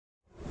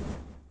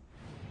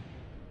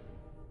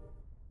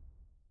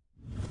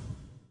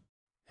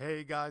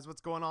Hey guys, what's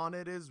going on?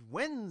 It is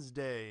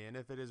Wednesday, and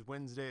if it is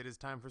Wednesday, it is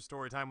time for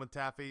Storytime with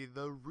Taffy,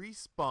 the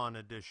Respawn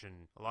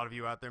edition. A lot of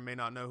you out there may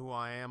not know who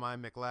I am.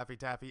 I'm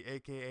McLaffyTaffy,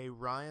 aka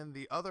Ryan,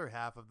 the other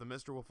half of the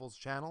Mr. Wiffles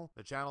channel,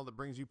 the channel that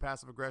brings you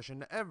passive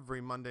aggression every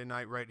Monday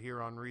night right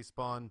here on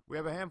Respawn. We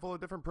have a handful of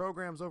different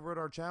programs over at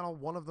our channel.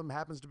 One of them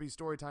happens to be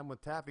Storytime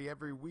with Taffy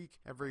every week.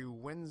 Every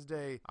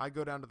Wednesday, I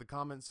go down to the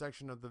comments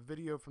section of the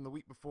video from the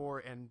week before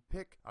and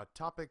pick a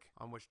topic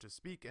on which to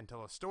speak and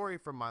tell a story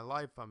from my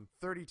life. I'm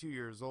 32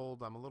 years old.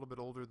 I'm a little bit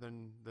older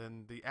than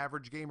the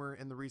average gamer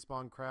in the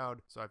Respawn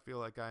crowd, so I feel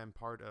like I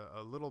impart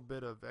a little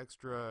bit of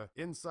extra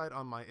insight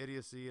on my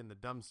idiocy and the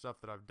dumb stuff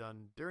that I've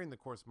done during the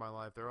course of my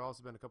life. There have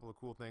also been a couple of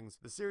cool things.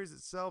 The series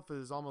itself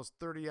is almost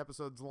 30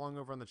 episodes long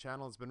over on the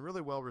channel. It's been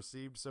really well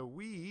received, so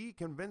we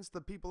convinced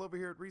the people over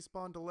here at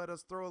Respawn to let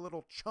us throw a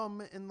little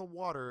chum in the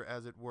water,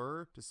 as it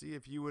were, to see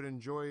if you would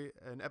enjoy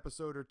an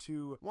episode or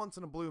two once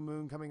in a blue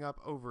moon coming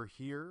up over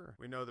here.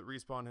 We know that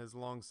Respawn has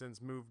long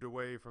since moved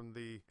away from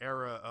the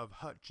era of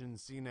Hutch and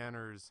sea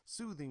nanners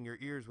soothing your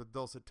ears with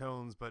dulcet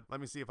tones, but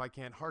let me see if I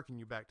can't harken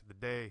you back to the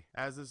day.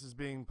 As this is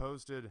being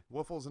posted,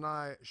 Wiffles and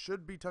I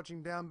should be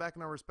touching down back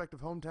in our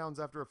respective hometowns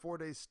after a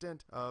 4-day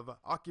stint of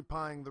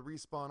occupying the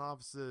Respawn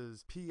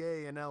offices,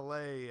 PA and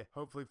LA,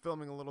 hopefully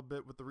filming a little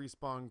bit with the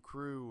Respawn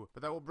crew.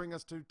 But that will bring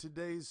us to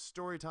today's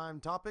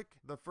storytime topic.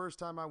 The first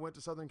time I went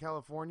to Southern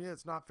California,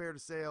 it's not fair to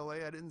say LA.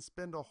 I didn't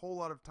spend a whole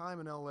lot of time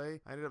in LA.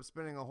 I ended up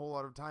spending a whole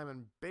lot of time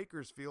in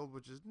Bakersfield,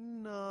 which is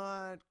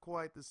not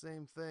quite the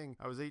same thing.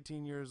 I was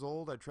 18 years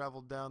old. I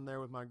traveled down there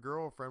with my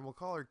girlfriend. We'll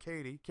call her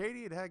Katie.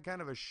 Katie had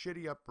kind of a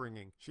shitty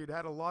upbringing. She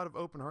had a lot of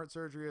open heart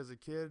surgery as a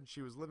kid.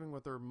 She was living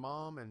with her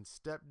mom and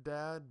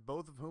stepdad,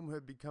 both of whom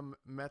had become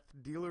meth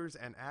dealers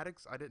and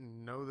addicts. I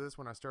didn't know this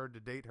when I started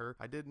to date her.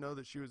 I did know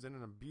that she was in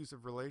an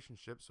abusive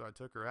relationship, so I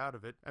took her out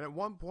of it. And at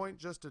one point,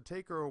 just to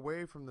take her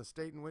away from the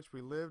state in which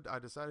we lived, I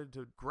decided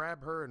to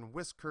grab her and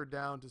whisk her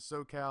down to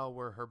SoCal,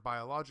 where her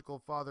biological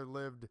father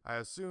lived. I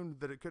assumed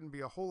that it couldn't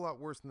be a whole lot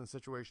worse than the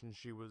situation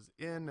she was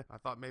in. I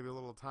thought maybe a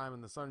little time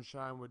in the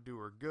sunshine would do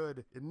her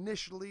good.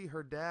 Initially,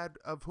 her dad,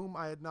 of whom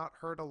I had not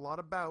heard a lot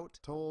about,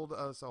 told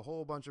us a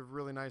whole bunch of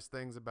really nice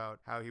things about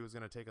how he was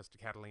going to take us to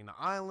Catalina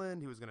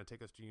Island, he was going to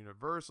take us to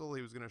Universal,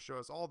 he was going to show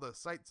us all the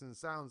sights and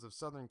sounds of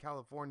Southern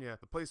California,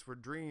 the place where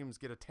dreams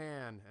get a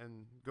tan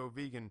and go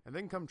vegan, and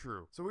then come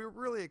true. So we were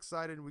really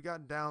excited. We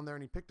got down there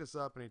and he picked us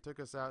up and he took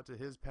us out to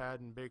his pad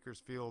in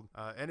Bakersfield,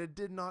 and it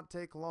did not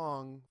take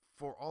long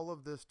for all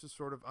of this to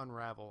sort of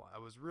unravel. I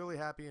was really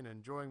happy and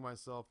enjoying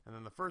myself, and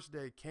then the first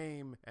day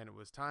came and it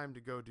was time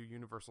to go to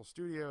Universal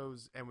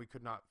Studios, and we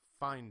could not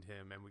find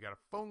him, and we got a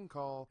phone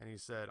call and he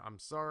said, "I'm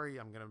sorry,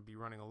 I'm gonna be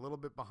running a little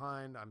bit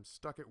behind. I'm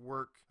stuck at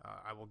work.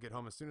 I will get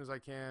home as soon as I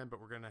can,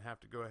 but we're gonna have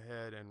to go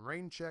ahead and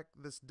rain check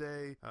this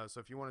day, so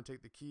if you want to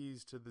take the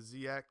keys to the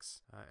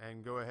ZX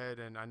and go ahead,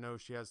 and I know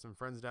she has some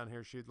friends down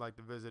here she'd like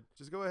to visit,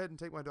 just go ahead and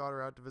take my daughter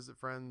out to visit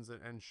friends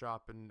and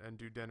shop and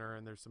do dinner,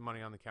 and there's some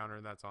money on the counter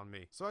and that's on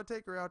me." So I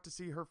take her out to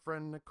see her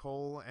friend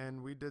Nicole,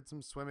 and we did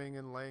some swimming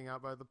and laying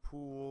out by the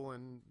pool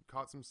and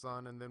caught some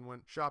sun, and then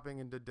went shopping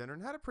and did dinner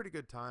and had a pretty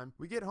good time.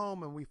 We get home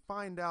and we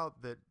find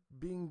out that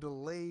being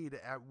delayed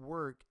at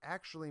work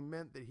actually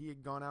meant that he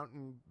had gone out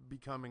and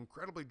become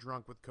incredibly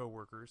drunk with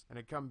coworkers and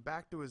had come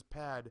back to his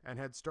pad and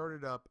had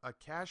started up a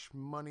cash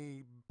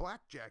money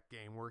blackjack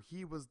game where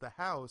he was the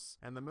house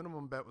and the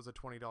minimum bet was a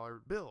 $20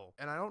 bill.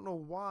 And I don't know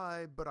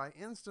why, but I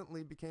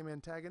instantly became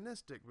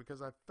antagonistic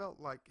because I felt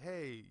like,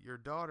 hey, your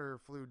daughter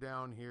flew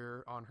down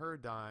here on her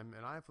dime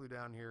and I flew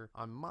down here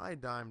on my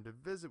dime to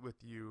visit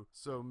with you,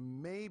 so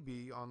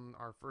maybe on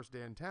our first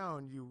day in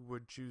town you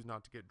would choose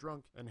not to get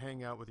drunk and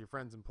hang out with your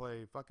friends and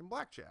play fucking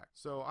blackjack.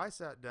 So I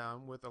sat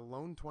down with a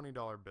lone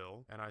 $20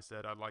 bill and I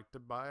said I'd like to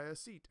buy a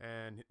seat,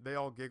 and they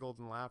all giggled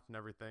and laughed and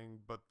everything.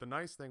 But the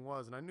nice thing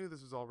was, and I knew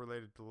this was all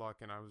related to luck,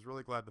 and I was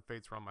really glad the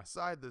fates were on my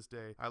side this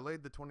day, I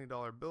laid the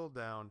 $20 bill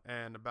down,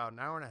 and about an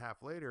hour and a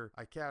half later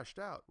I cashed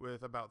out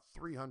with about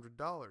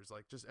 $300.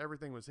 Like, just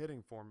everything was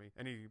hitting for me.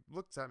 And he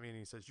looks at me and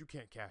he says, "You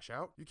can't cash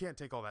out, you can't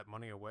take all that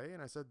money away."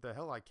 And I said, "The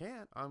hell I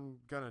can't. I'm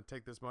gonna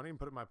take this money and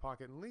put it in my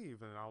pocket and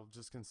leave, and I'll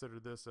just consider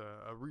this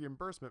a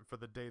reimbursement for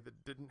the day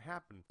that didn't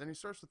happen." Then he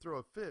starts to throw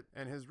a fit,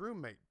 and his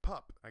roommate,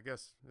 Pup, I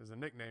guess is a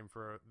nickname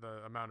for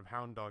the amount of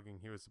hound dogging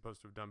he was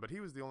supposed to have done, but he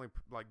was the only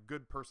like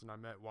good person I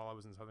met while I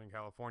was in Southern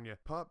California.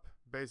 Pup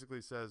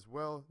basically says,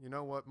 "Well, you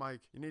know what,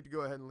 Mike, you need to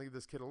go ahead and leave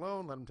this kid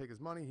alone, let him take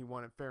his money. He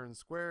won it fair and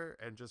square,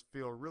 and just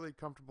feel really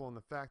comfortable in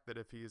the fact that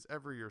if he is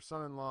ever your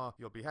son-in-law,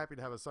 you'll be happy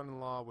to have a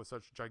son-in-law with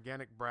such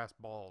gigantic brass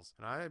balls."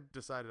 And I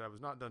decided I was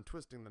not done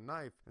twisting the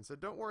knife and said,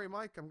 "Don't worry,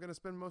 Mike, I'm gonna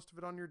spend most of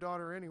it on your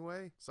daughter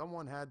anyway.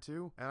 Someone had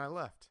to." And I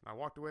left. I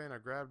walked away and I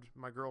grabbed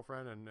my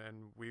girlfriend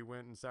and we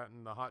went and sat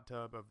in the hot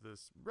tub of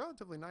this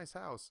relatively nice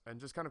house and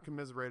just kind of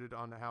commiserated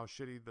on how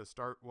shitty the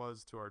start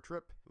was to our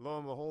trip. Lo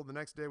and behold, the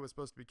next day was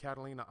supposed to be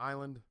Catalina Island.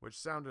 Island, which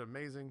sounded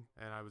amazing,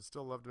 and I would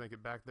still love to make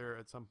it back there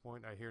at some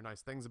point. I hear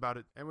nice things about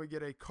it. And we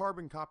get a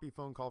carbon copy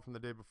phone call from the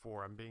day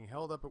before. I'm being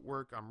held up at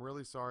work. I'm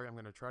really sorry. I'm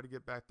going to try to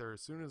get back there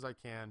as soon as I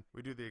can.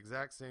 We do the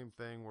exact same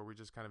thing where we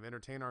just kind of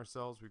entertain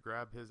ourselves. We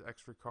grab his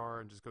extra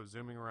car and just go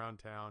zooming around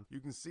town. You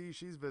can see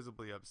she's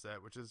visibly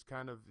upset, which is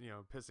kind of,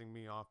 pissing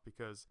me off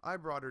because I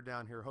brought her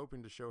down here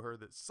hoping to show her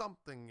that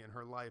something in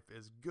her life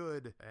is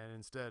good, and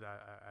instead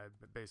I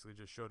basically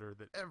just showed her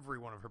that every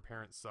one of her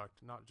parents sucked,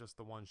 not just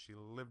the ones she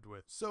lived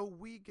with. So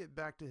we get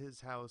back to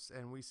his house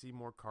and we see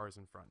more cars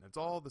in front. It's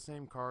all the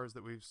same cars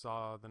that we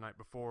saw the night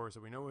before,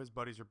 so we know his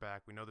buddies are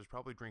back. We know there's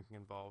probably drinking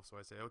involved, so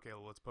I say, okay,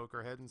 well, let's poke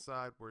our head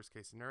inside. Worst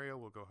case scenario,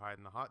 we'll go hide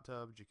in the hot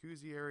tub,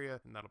 jacuzzi area,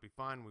 and that'll be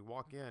fine. We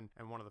walk in,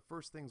 and one of the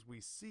first things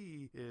we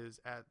see is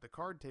at the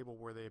card table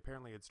where they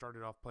apparently had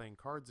started off playing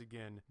cards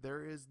again,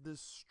 there is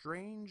this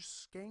strange,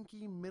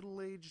 skanky,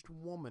 middle-aged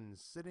woman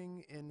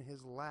sitting in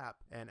his lap,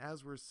 and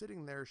as we're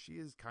sitting there, she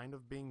is kind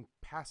of being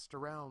passed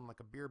around like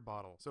a beer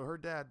bottle. So her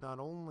dad not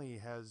only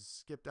has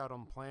skipped out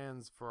on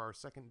plans for our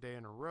second day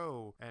in a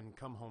row and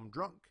come home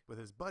drunk with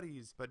his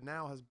buddies, but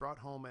now has brought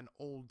home an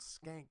old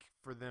skank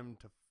for them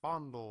to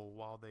fondle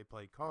while they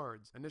play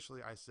cards.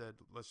 Initially, I said,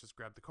 let's just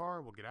grab the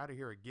car. We'll get out of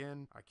here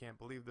again. I can't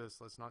believe this.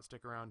 Let's not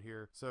stick around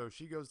here. So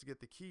she goes to get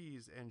the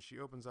keys and she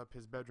opens up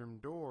his bedroom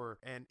door.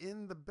 And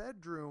in the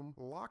bedroom,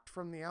 locked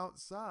from the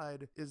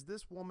outside, is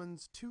this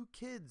woman's two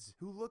kids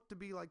who look to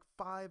be like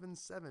 5 and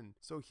 7.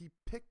 So he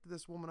picked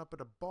this woman up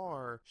at a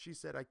bar. She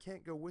said, I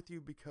can't go with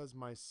you because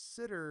my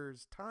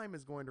sitter's time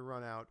is going to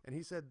run out. And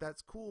he said,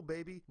 that's cool,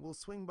 baby. We'll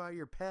swing by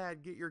your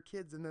pad, get your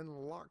kids, and then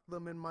lock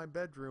them in my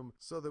bedroom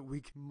so that we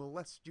can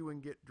molest you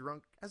and get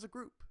drunk as a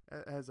group,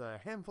 as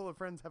a handful of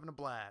friends having a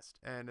blast.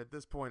 And at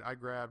this point, I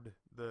grabbed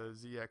the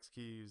ZX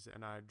keys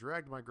and I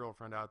dragged my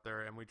girlfriend out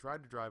there and we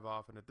tried to drive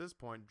off. And at this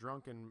point,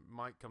 drunken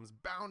Mike comes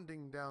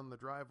bounding down the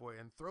driveway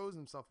and throws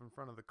himself in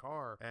front of the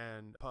car.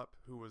 And Pup,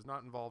 who was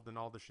not involved in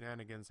all the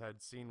shenanigans,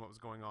 had seen what was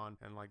going on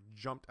and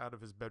jumped out of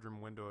his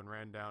bedroom window and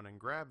ran down and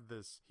grabbed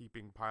this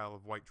heaping pile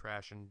of white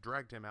trash and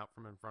dragged him out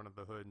from in front of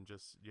the hood and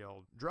just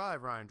yelled,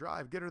 drive, Ryan,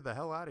 drive, get her the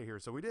hell out of here.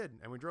 So we did,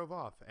 and we drove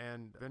off.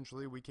 And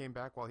eventually we came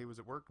back while he was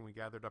at work and we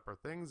gathered up our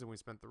things and we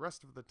spent the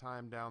rest of the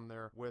time down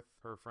there with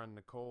her friend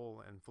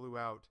Nicole and flew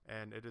out.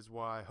 And it is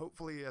why,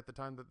 hopefully at the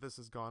time that this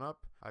has gone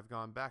up, I've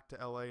gone back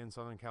to LA in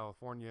Southern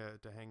California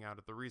to hang out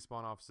at the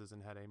Respawn offices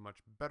and had a much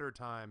better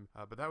time.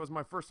 But that was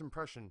my first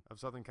impression of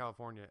Southern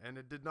California and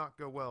it did not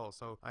go well.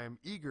 So I am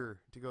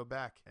eager to go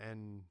back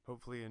and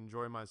hopefully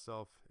enjoy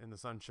myself in the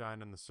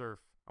sunshine and the surf.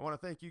 I want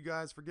to thank you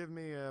guys for giving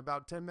me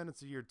about 10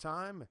 minutes of your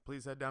time.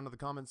 Please head down to the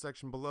comment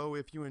section below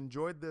if you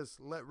enjoyed this.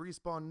 Let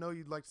Respawn know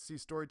you'd like to see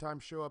Storytime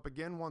show up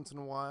again once in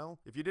a while.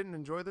 If you didn't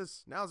enjoy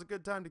this, now's a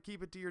good time to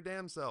keep it to your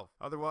damn self.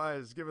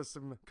 Otherwise, give us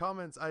some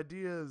comments,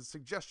 ideas,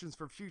 suggestions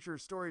for future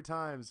story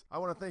times. I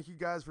want to thank you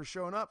guys for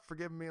showing up, for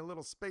giving me a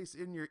little space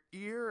in your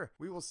ear.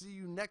 We will see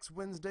you next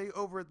Wednesday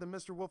over at the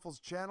Mr.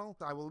 Wiffles channel.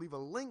 I will leave a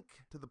link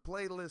to the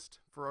playlist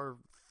for our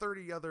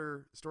 30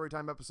 other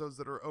Storytime episodes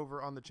that are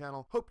over on the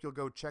channel. Hope you'll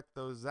go check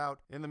those out.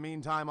 In the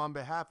meantime, on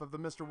behalf of the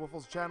Mr.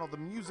 Wiffles channel, the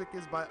music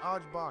is by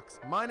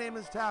Ojbox. My name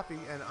is Taffy,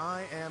 and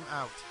I am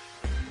out.